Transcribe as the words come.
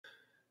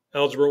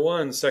Algebra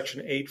 1,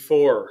 Section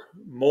 8.4,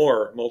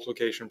 more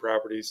multiplication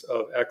properties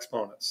of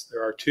exponents.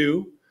 There are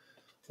two.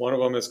 One of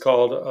them is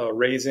called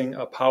raising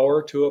a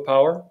power to a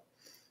power.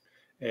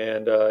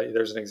 And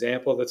there's an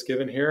example that's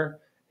given here.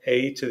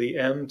 A to the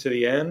m to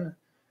the n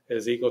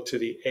is equal to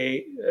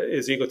a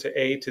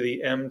to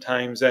the m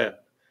times n.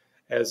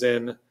 As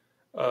in,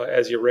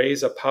 as you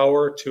raise a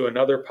power to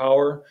another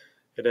power,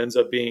 it ends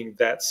up being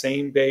that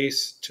same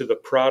base to the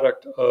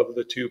product of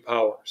the two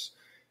powers.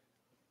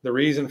 The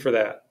reason for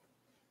that,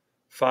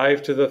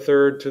 5 to the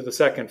third to the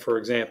second, for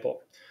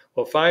example.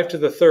 Well, 5 to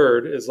the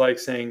third is like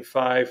saying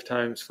 5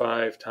 times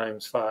 5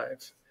 times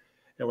 5.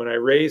 And when I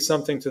raise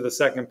something to the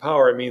second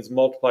power, it means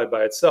multiplied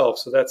by itself.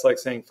 So that's like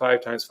saying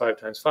 5 times 5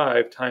 times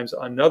 5 times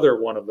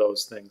another one of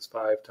those things,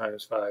 5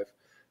 times 5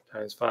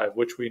 times 5,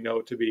 which we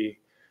know to be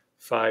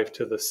 5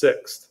 to the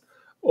sixth.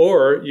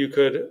 Or you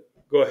could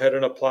go ahead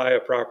and apply a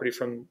property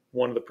from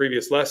one of the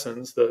previous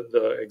lessons,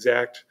 the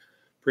exact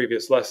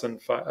previous lesson,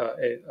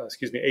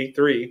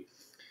 8.3.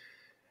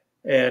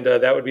 And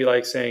that would be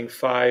like saying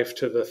 5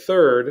 to the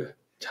third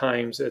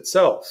times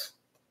itself.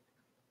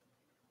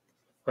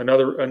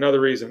 Another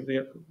reason,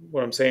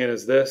 what I'm saying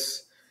is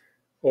this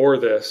or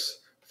this.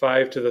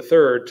 5 to the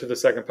third to the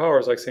second power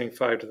is like saying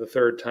 5 to the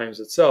third times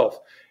itself.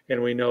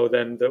 And we know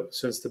then that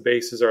since the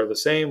bases are the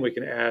same, we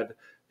can add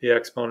the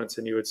exponents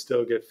and you would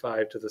still get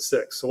 5 to the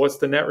sixth. So what's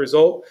the net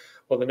result?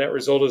 Well, the net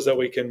result is that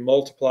we can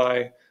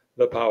multiply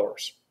the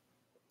powers.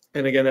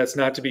 And again, that's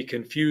not to be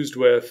confused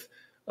with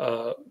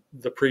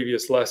the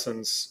previous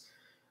lesson's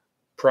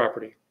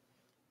property,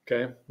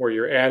 okay, where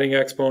you're adding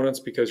exponents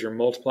because you're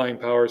multiplying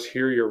powers.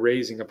 Here you're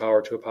raising a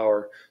power to a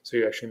power, so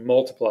you actually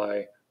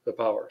multiply the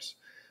powers.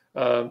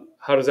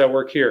 How does that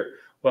work here?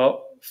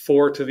 Well,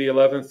 4 to the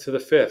 11th to the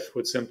 5th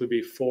would simply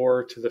be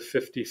 4 to the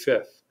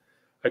 55th.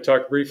 I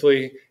talked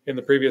briefly in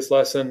the previous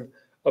lesson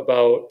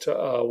about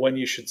when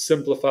you should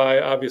simplify.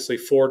 Obviously,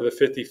 4 to the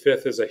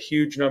 55th is a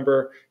huge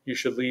number. You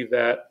should leave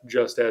that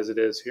just as it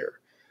is here.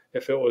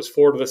 If it was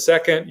 4 to the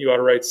second, you ought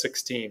to write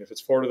 16. If it's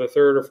 4 to the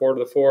third or 4 to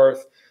the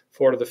fourth,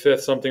 4 to the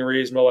fifth, something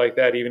reasonable like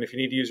that, even if you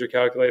need to use your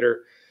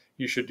calculator,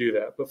 you should do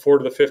that. But 4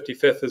 to the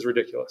 55th is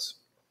ridiculous.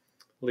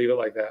 Leave it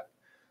like that.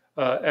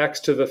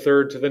 X to the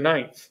third to the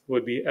ninth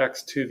would be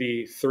x to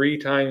the 3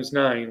 times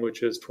 9,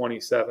 which is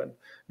 27.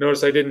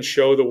 Notice I didn't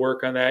show the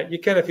work on that. You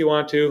can if you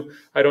want to.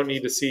 I don't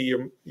need to see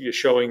you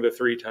showing the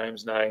 3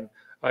 times 9.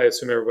 I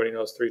assume everybody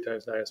knows 3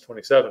 times 9 is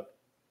 27.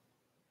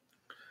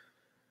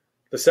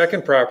 The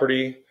second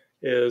property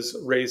is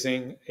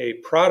raising a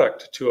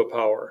product to a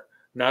power.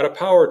 Not a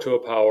power to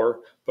a power,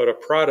 but a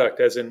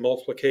product, as in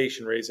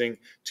multiplication, raising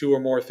two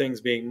or more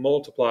things being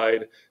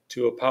multiplied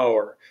to a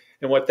power.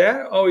 And what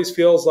that always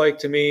feels like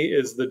to me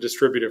is the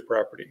distributive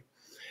property.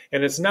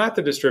 And it's not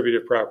the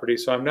distributive property,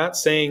 so I'm not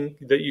saying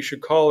that you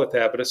should call it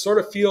that, but it sort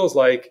of feels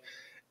like,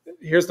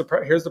 here's the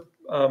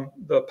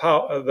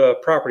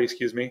property,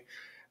 excuse me.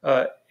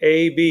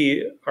 A,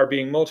 B are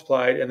being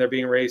multiplied and they're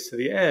being raised to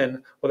the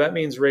n. Well, that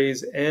means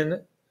raise A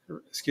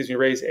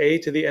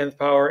to the nth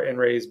power and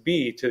raise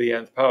B to the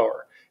nth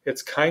power.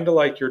 It's kind of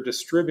like you're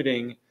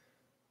distributing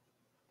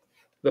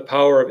the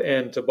power of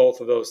n to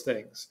both of those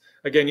things.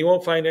 Again, you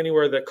won't find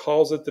anywhere that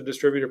calls it the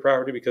distributive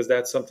property because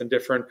that's something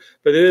different,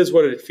 but it is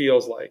what it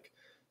feels like.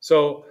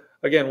 So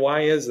again,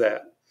 why is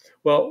that?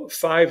 Well,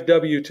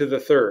 5w to the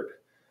third.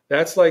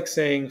 That's like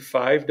saying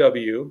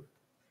 5w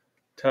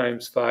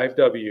times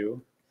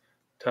 5w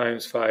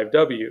times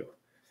 5w.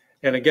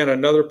 And again,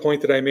 another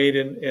point that I made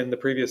in the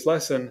previous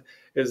lesson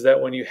is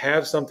that when you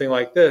have something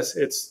like this,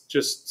 it's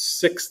just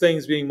 6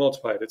 things being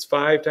multiplied. It's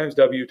 5 times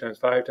w times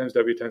 5 times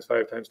w times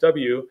 5 times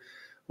w,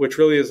 which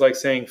really is like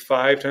saying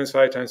 5 times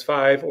 5 times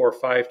 5, or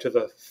 5 to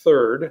the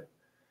third,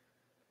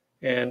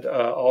 and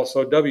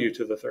also w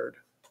to the third.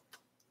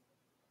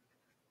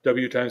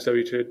 W times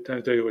w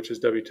times w, which is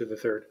w to the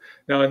third.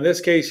 Now, in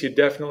this case, you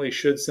definitely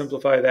should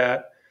simplify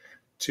that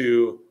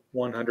to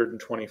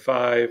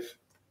 125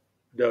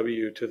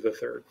 w to the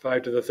third.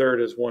 5 to the third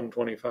is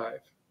 125.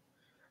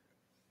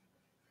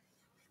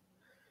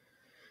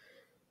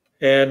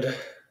 And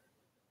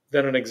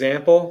then an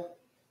example,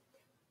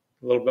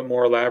 a little bit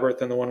more elaborate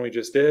than the one we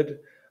just did.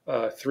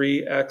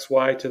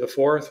 3xy to the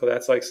fourth. Well,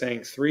 that's like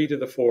saying 3 to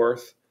the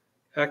fourth,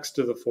 x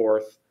to the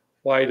fourth,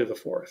 y to the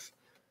fourth.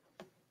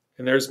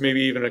 And there's maybe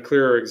even a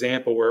clearer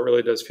example where it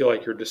really does feel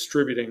like you're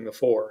distributing the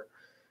 4.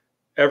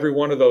 Every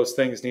one of those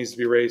things needs to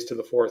be raised to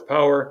the 4th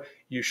power.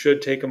 You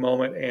should take a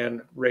moment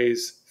and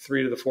raise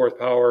 3 to the 4th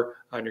power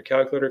on your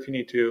calculator if you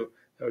need to.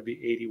 That would be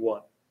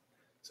 81.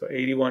 So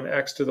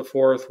 81x to the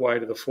 4th, y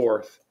to the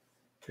 4th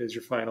is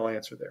your final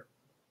answer there.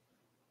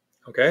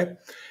 Okay,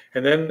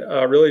 and then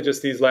really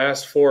just these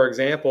last 4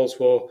 examples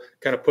will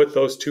kind of put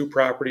those two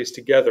properties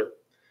together.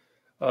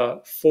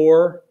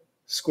 4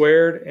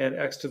 squared and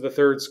x to the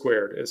third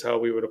squared is how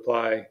we would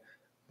apply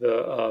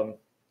the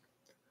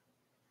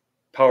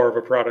power of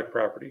a product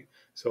property.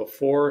 So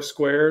 4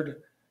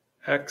 squared,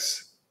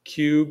 x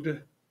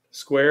cubed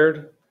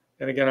squared,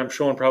 and again, I'm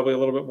showing probably a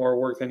little bit more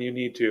work than you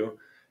need to.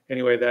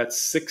 Anyway, that's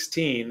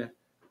 16x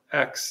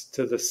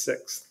to the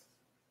 6th.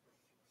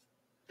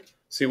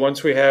 See,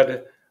 once we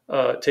had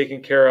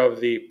taken care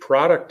of the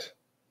product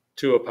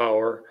to a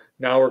power,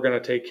 now we're going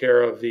to take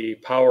care of the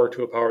power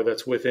to a power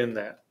that's within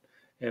that.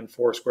 And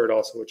 4 squared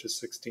also, which is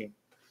 16.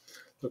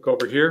 Look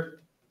over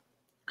here.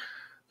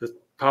 The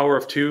power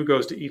of 2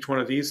 goes to each one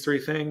of these three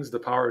things. The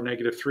power of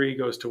 -3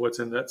 goes to what's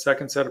in that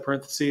second set of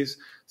parentheses.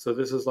 So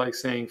this is like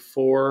saying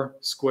 4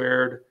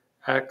 squared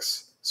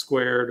x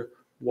squared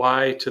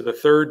y to the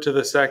third to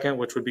the second,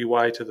 which would be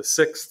y to the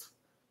sixth.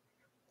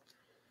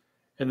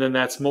 And then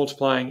that's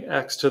multiplying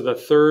x to the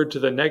third to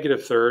the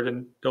 -3rd.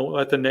 And don't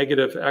let the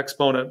negative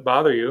exponent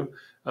bother you.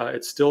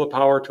 It's still a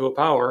power to a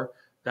power.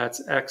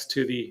 That's x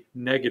to the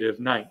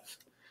 -9th.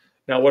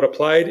 Now, what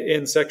applied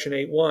in section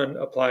 8.1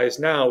 applies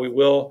now. We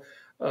will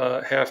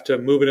have to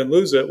move it and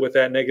lose it with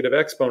that negative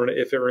exponent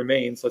if it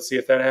remains. Let's see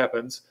if that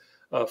happens.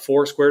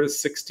 4 squared is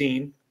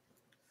 16.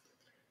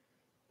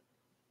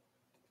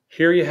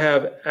 Here you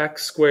have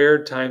x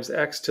squared times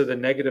x to the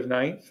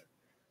 -9th.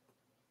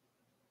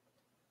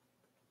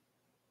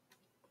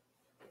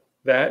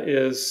 That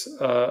is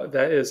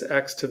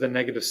x to the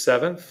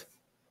 -7th.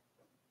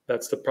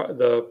 That's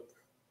the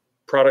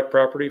product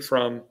property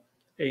from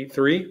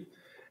 8.3.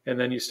 And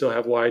then you still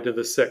have y to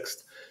the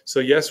 6th. So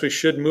yes, we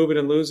should move it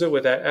and lose it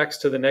with that x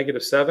to the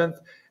 -7th.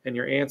 And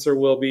your answer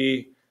will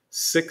be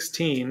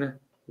 16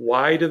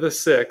 y to the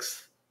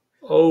 6th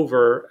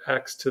over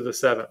x to the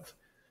 7th.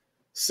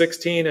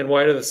 16 and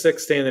y to the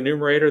 6th stay in the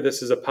numerator.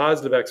 This is a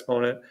positive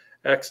exponent.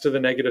 X to the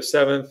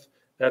 -7th,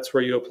 that's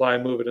where you apply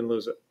move it and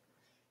lose it.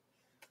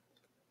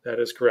 That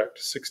is correct.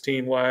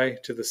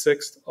 16y to the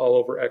 6th all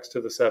over x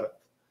to the 7th.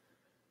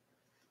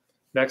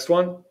 Next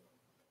one,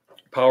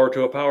 power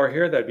to a power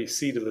here, that'd be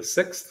c to the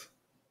 6th,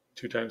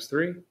 2 times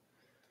 3.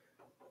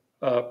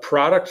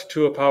 Product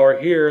to a power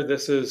here,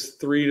 this is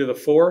 3 to the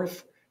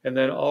 4th, and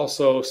then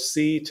also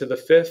c to the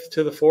 5th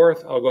to the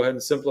 4th. I'll go ahead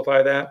and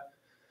simplify that.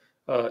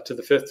 To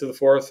the 5th to the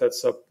 4th,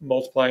 that's a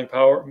multiplying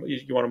power.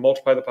 You want to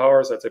multiply the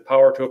powers, that's a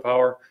power to a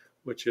power,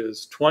 which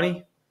is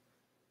 20.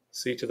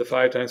 C to the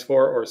 5 times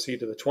 4, or c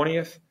to the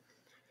 20th.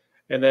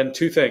 And then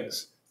two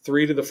things.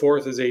 3 to the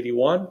 4th is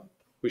 81.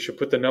 We should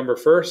put the number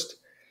first.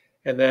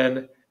 And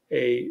then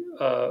a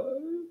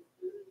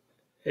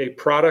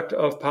product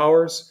of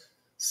powers,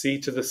 c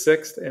to the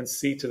 6th and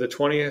c to the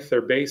 20th.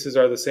 Their bases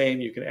are the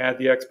same. You can add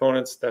the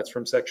exponents. That's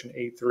from section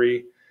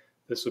 8.3.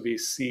 This would be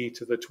c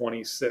to the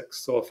 26th.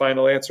 So a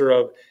final answer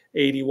of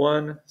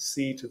 81,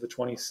 c to the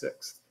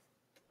 26th.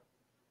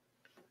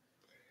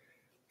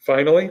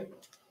 Finally,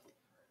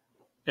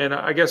 and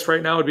I guess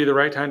right now would be the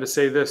right time to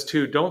say this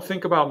too. Don't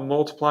think about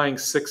multiplying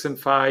 6 and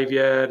 5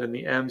 yet and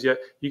the m's yet.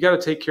 You got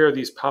to take care of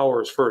these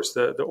powers first.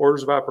 The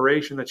orders of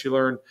operation that you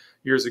learned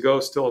years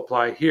ago still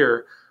apply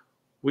here.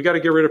 We got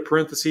to get rid of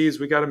parentheses.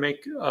 We got to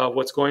make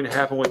what's going to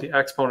happen with the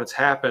exponents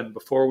happen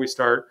before we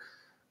start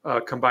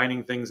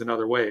combining things in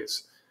other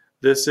ways.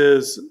 This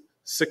is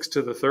 6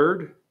 to the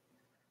 3rd,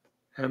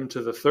 m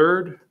to the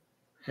 3rd,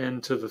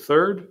 n to the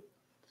 3rd,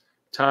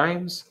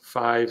 times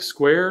 5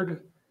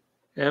 squared,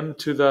 m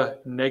to the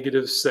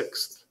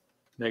 -6th,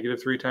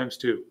 -3 times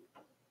 2.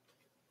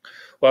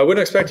 Well, I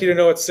wouldn't expect you to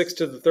know what 6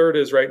 to the 3rd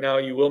is right now.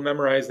 You will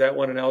memorize that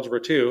one in Algebra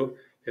 2.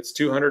 It's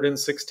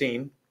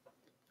 216.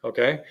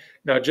 Okay.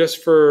 Now,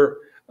 just for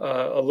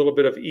a little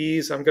bit of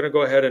ease, I'm going to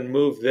go ahead and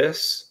move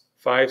this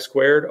 5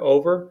 squared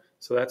over.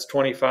 So that's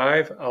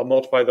 25. I'll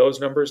multiply those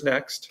numbers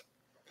next.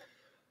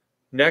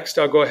 Next,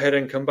 I'll go ahead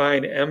and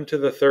combine m to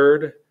the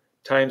 3rd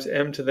times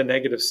m to the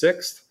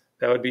 -6th.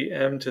 That would be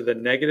m to the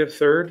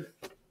 -3rd.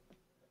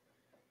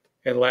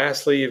 And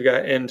lastly, you've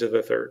got n to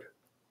the 3rd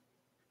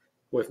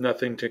with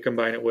nothing to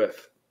combine it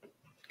with.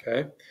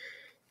 Okay.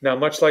 Now,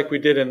 much like we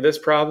did in this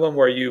problem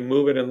where you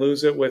move it and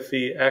lose it with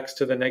the x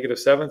to the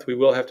 -7th, we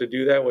will have to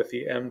do that with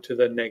the m to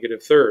the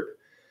 -3rd.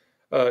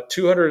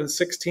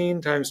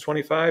 216 times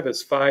 25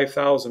 is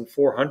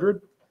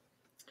 5,400.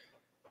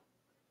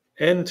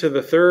 N to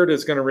the 3rd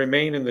is going to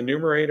remain in the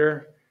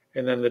numerator,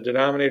 and then the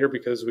denominator,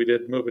 because we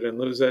did move it and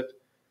lose it,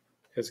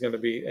 is going to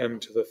be m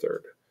to the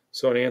 3rd.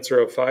 So an answer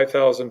of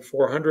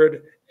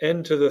 5,400,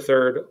 n to the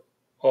 3rd,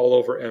 all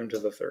over m to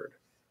the 3rd.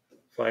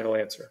 Final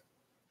answer.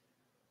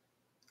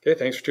 Okay,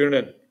 thanks for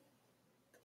tuning in.